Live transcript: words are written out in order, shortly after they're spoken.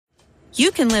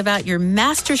you can live out your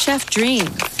MasterChef dream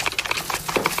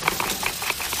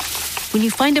when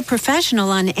you find a professional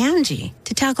on Angie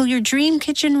to tackle your dream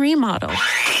kitchen remodel.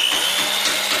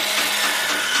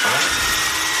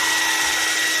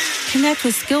 Connect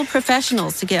with skilled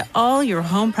professionals to get all your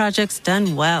home projects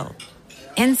done well.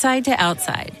 Inside to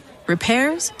outside,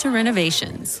 repairs to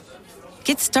renovations.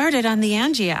 Get started on the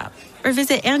Angie app or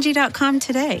visit Angie.com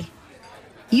today.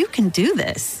 You can do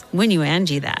this when you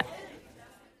Angie that.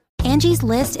 Angie's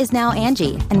List is now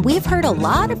Angie, and we've heard a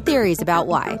lot of theories about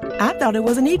why. I thought it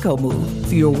was an eco move.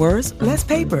 Fewer words, less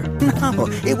paper. No,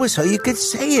 it was so you could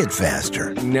say it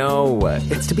faster. No,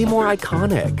 it's to be more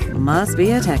iconic. Must be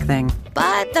a tech thing.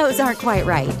 But those aren't quite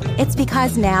right. It's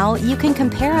because now you can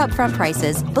compare upfront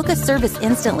prices, book a service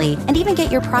instantly, and even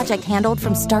get your project handled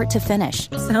from start to finish.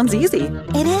 Sounds easy.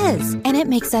 It is, and it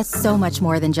makes us so much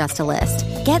more than just a list.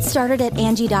 Get started at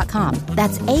Angie.com.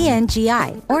 That's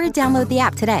ANGI, or download the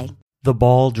app today. The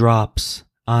Ball Drops.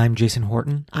 I'm Jason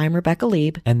Horton. I'm Rebecca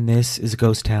Lieb. And this is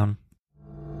Ghost Town.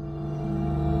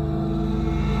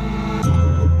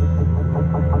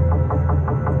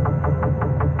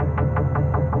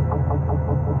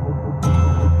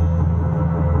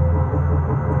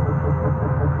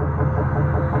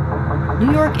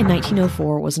 New York in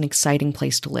 1904 was an exciting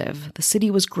place to live. The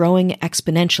city was growing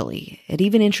exponentially. It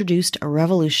even introduced a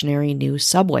revolutionary new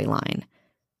subway line.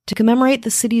 To commemorate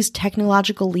the city's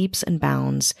technological leaps and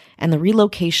bounds and the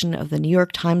relocation of the New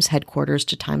York Times headquarters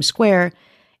to Times Square,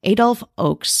 Adolph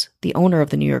Oakes, the owner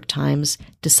of the New York Times,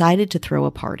 decided to throw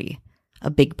a party. A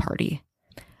big party.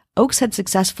 Oakes had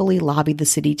successfully lobbied the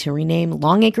city to rename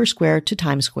Longacre Square to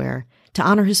Times Square to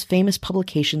honor his famous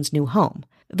publication's new home,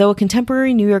 though a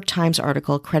contemporary New York Times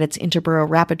article credits Interborough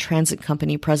Rapid Transit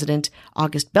Company president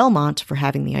August Belmont for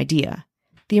having the idea.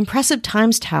 The impressive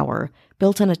Times Tower,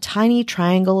 built on a tiny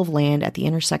triangle of land at the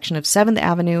intersection of 7th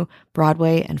Avenue,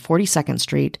 Broadway, and 42nd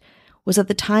Street, was at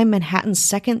the time Manhattan's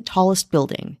second tallest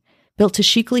building, built to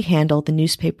chicly handle the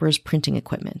newspaper's printing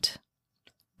equipment.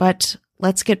 But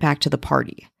let's get back to the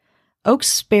party. Oakes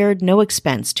spared no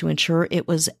expense to ensure it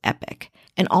was epic,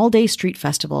 an all-day street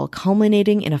festival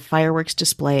culminating in a fireworks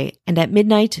display, and at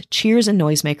midnight, cheers and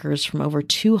noisemakers from over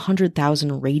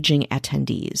 200,000 raging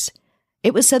attendees.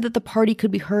 It was said that the party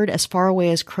could be heard as far away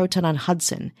as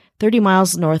Croton-on-Hudson, 30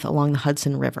 miles north along the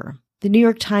Hudson River. The New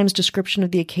York Times description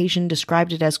of the occasion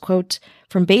described it as, quote,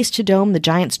 "From base to dome, the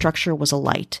giant structure was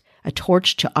alight, a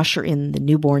torch to usher in the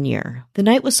newborn year." The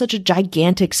night was such a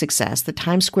gigantic success that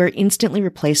Times Square instantly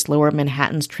replaced Lower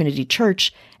Manhattan's Trinity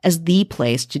Church as the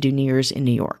place to do New Year's in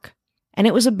New York. And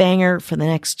it was a banger for the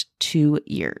next 2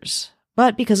 years.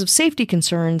 But because of safety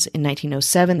concerns, in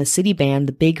 1907, the city banned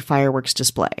the big fireworks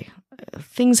display.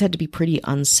 Things had to be pretty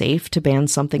unsafe to ban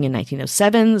something in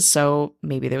 1907, so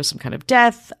maybe there was some kind of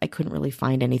death. I couldn't really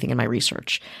find anything in my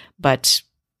research, but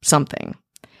something.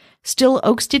 Still,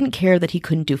 Oakes didn't care that he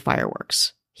couldn't do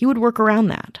fireworks. He would work around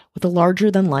that with a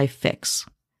larger-than-life fix.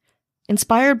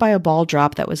 Inspired by a ball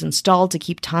drop that was installed to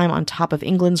keep time on top of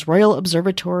England's Royal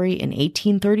Observatory in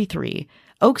 1833,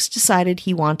 Oakes decided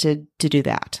he wanted to do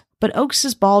that. But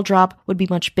Oakes's ball drop would be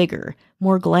much bigger,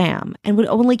 more glam, and would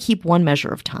only keep one measure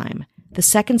of time, the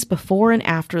seconds before and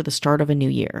after the start of a new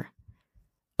year.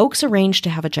 Oakes arranged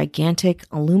to have a gigantic,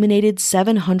 illuminated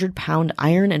 700-pound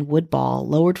iron and wood ball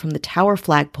lowered from the tower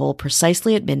flagpole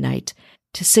precisely at midnight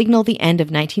to signal the end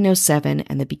of 1907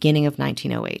 and the beginning of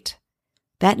 1908.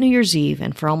 That New Year's Eve,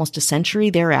 and for almost a century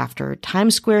thereafter,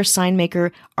 Times Square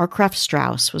signmaker Arcraft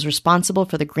Strauss was responsible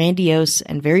for the grandiose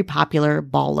and very popular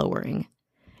ball lowering.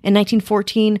 In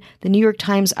 1914, the New York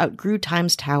Times outgrew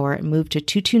Times Tower and moved to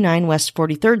 229 West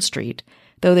 43rd Street,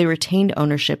 though they retained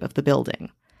ownership of the building.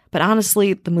 But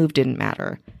honestly, the move didn't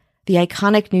matter. The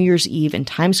iconic New Year's Eve in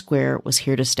Times Square was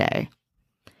here to stay.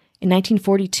 In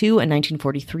 1942 and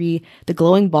 1943, the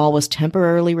glowing ball was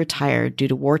temporarily retired due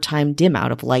to wartime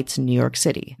dim-out of lights in New York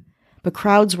City. But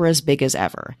crowds were as big as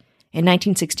ever. In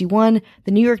 1961,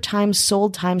 the New York Times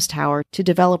sold Times Tower to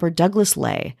developer Douglas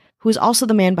Lay, who was also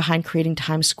the man behind creating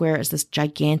Times Square as this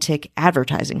gigantic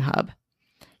advertising hub.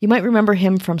 You might remember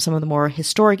him from some of the more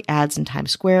historic ads in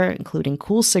Times Square, including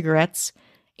Cool Cigarettes,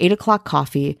 8 o'clock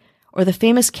coffee, or the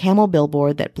famous Camel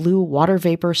billboard that blew water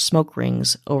vapor smoke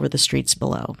rings over the streets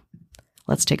below.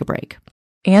 Let's take a break.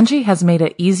 Angie has made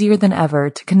it easier than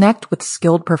ever to connect with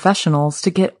skilled professionals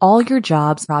to get all your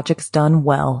jobs projects done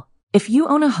well. If you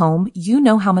own a home, you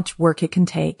know how much work it can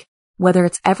take, whether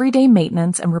it's everyday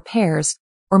maintenance and repairs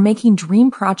or making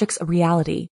dream projects a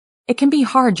reality. It can be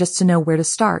hard just to know where to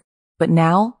start, but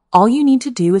now all you need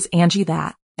to do is Angie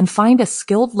that and find a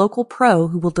skilled local pro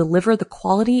who will deliver the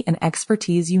quality and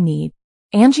expertise you need.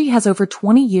 Angie has over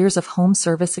 20 years of home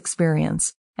service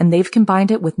experience, and they've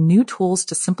combined it with new tools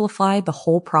to simplify the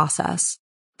whole process.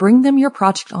 Bring them your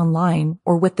project online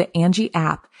or with the Angie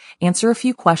app, answer a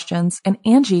few questions, and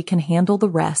Angie can handle the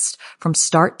rest from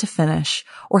start to finish,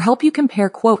 or help you compare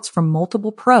quotes from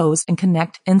multiple pros and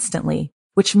connect instantly,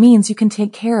 which means you can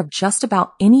take care of just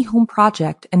about any home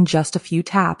project in just a few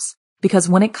taps. Because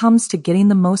when it comes to getting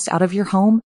the most out of your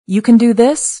home, you can do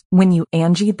this when you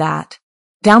Angie that.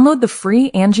 Download the free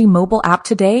Angie mobile app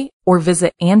today or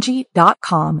visit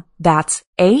Angie.com. That's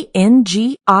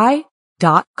ANGI.com.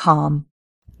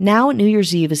 Now, New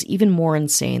Year's Eve is even more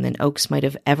insane than Oakes might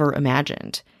have ever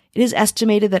imagined. It is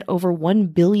estimated that over 1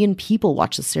 billion people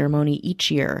watch the ceremony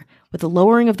each year, with the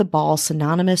lowering of the ball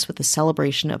synonymous with the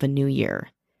celebration of a new year.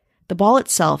 The ball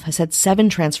itself has had 7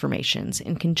 transformations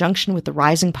in conjunction with the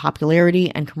rising popularity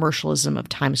and commercialism of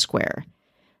Times Square.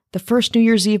 The first New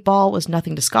Year's Eve ball was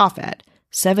nothing to scoff at,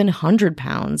 700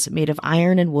 pounds made of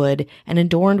iron and wood and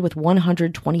adorned with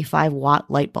 125-watt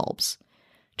light bulbs.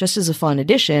 Just as a fun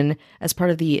addition, as part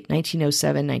of the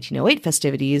 1907-1908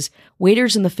 festivities,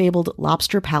 waiters in the fabled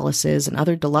lobster palaces and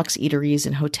other deluxe eateries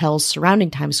and hotels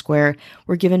surrounding Times Square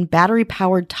were given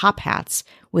battery-powered top hats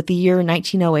with the year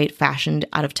 1908 fashioned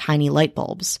out of tiny light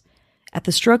bulbs. At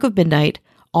the stroke of midnight,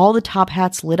 all the top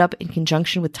hats lit up in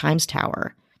conjunction with Times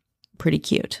Tower. Pretty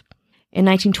cute. In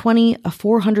 1920, a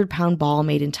 400-pound ball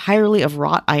made entirely of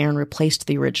wrought iron replaced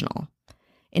the original.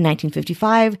 In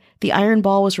 1955, the iron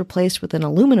ball was replaced with an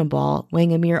aluminum ball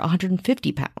weighing a mere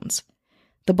 150 pounds.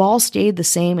 The ball stayed the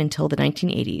same until the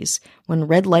 1980s, when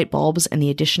red light bulbs and the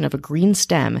addition of a green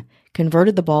stem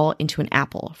converted the ball into an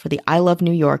apple for the I Love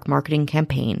New York marketing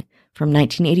campaign from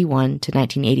 1981 to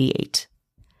 1988.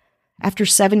 After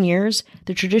 7 years,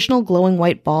 the traditional glowing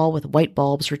white ball with white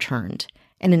bulbs returned,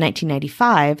 and in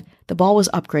 1995, the ball was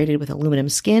upgraded with aluminum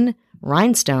skin,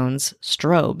 rhinestones,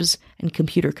 strobes, and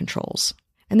computer controls.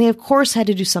 And they, of course, had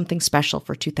to do something special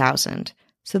for 2000.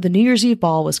 So the New Year's Eve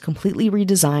ball was completely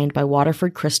redesigned by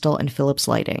Waterford Crystal and Philips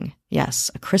Lighting. Yes,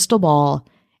 a crystal ball.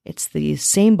 It's the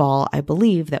same ball, I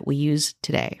believe, that we use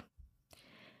today.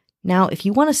 Now, if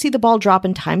you want to see the ball drop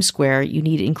in Times Square, you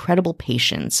need incredible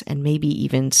patience and maybe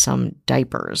even some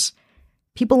diapers.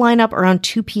 People line up around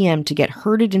 2 p.m. to get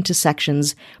herded into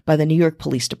sections by the New York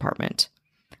Police Department.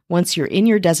 Once you're in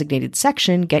your designated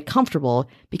section, get comfortable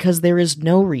because there is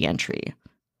no re-entry.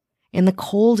 In the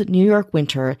cold New York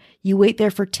winter, you wait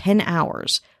there for 10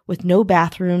 hours with no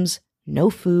bathrooms, no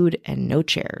food, and no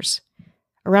chairs.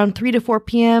 Around 3 to 4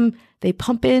 p.m., they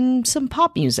pump in some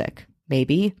pop music,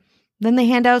 maybe. Then they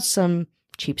hand out some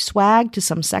cheap swag to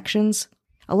some sections.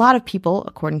 A lot of people,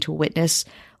 according to a witness,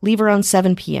 leave around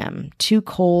 7 p.m., too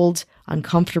cold,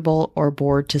 uncomfortable, or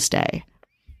bored to stay.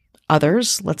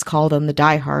 Others, let's call them the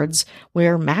diehards,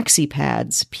 wear maxi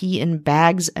pads, pee in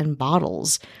bags and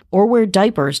bottles, or wear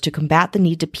diapers to combat the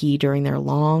need to pee during their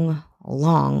long,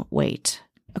 long wait.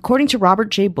 According to Robert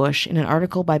J. Bush in an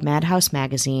article by Madhouse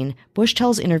magazine, Bush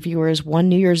tells interviewers one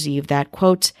New Year's Eve that,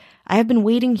 quote, "I have been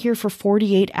waiting here for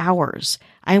 48 hours.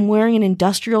 I am wearing an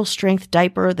industrial-strength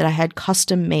diaper that I had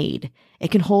custom made. It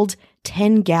can hold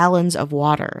 10 gallons of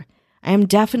water. I am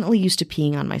definitely used to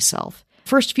peeing on myself.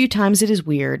 First few times it is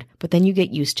weird, but then you get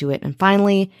used to it, and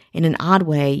finally, in an odd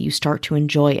way, you start to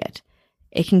enjoy it.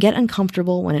 It can get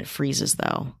uncomfortable when it freezes,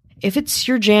 though. If it's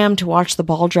your jam to watch the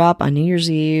ball drop on New Year's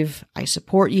Eve, I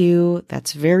support you.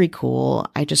 That's very cool.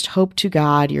 I just hope to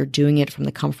God you're doing it from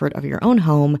the comfort of your own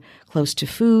home, close to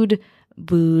food,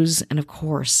 booze, and of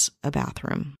course, a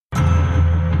bathroom."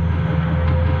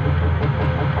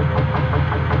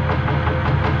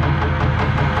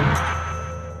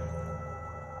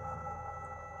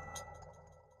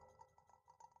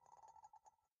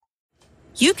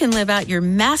 You can live out your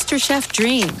MasterChef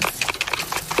dreams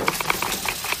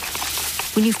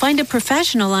when you find a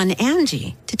professional on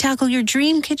Angie to tackle your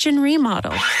dream kitchen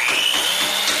remodel.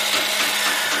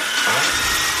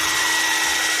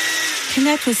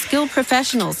 Connect with skilled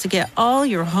professionals to get all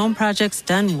your home projects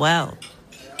done well.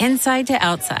 Inside to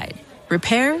outside,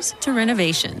 repairs to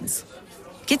renovations.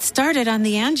 Get started on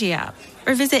the Angie app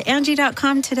or visit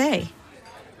Angie.com today.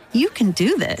 You can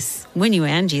do this when you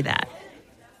Angie that.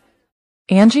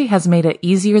 Angie has made it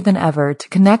easier than ever to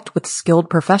connect with skilled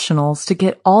professionals to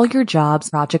get all your jobs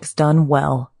projects done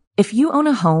well. If you own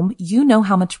a home, you know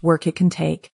how much work it can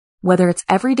take, whether it's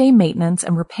everyday maintenance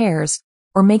and repairs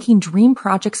or making dream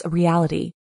projects a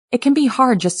reality. It can be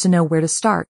hard just to know where to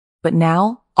start, but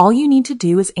now all you need to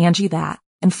do is Angie that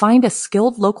and find a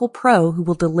skilled local pro who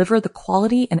will deliver the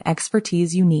quality and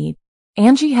expertise you need.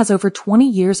 Angie has over 20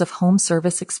 years of home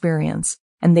service experience,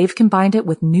 and they've combined it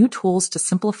with new tools to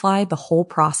simplify the whole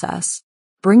process.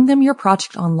 Bring them your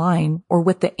project online or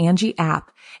with the Angie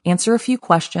app. Answer a few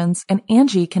questions and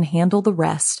Angie can handle the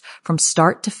rest from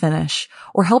start to finish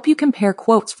or help you compare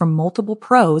quotes from multiple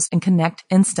pros and connect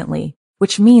instantly,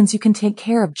 which means you can take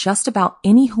care of just about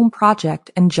any home project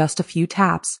in just a few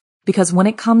taps. Because when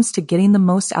it comes to getting the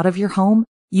most out of your home,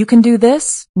 you can do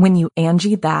this when you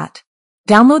Angie that.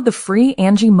 Download the free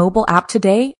Angie mobile app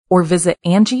today or visit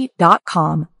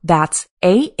Angie.com. That's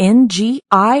ANGI.com.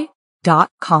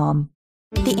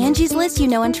 The Angie's List you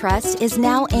know and trust is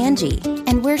now Angie,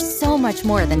 and we're so much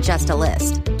more than just a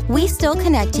list. We still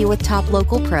connect you with top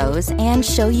local pros and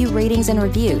show you ratings and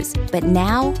reviews, but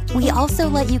now we also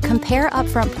let you compare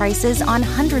upfront prices on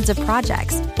hundreds of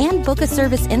projects and book a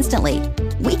service instantly.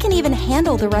 We can even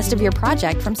handle the rest of your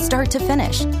project from start to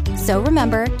finish. So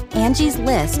remember, Angie's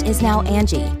List is now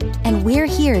Angie, and we're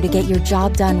here to get your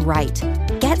job done right.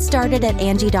 Get started at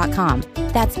Angie.com.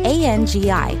 That's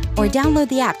ANGI, or download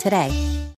the app today.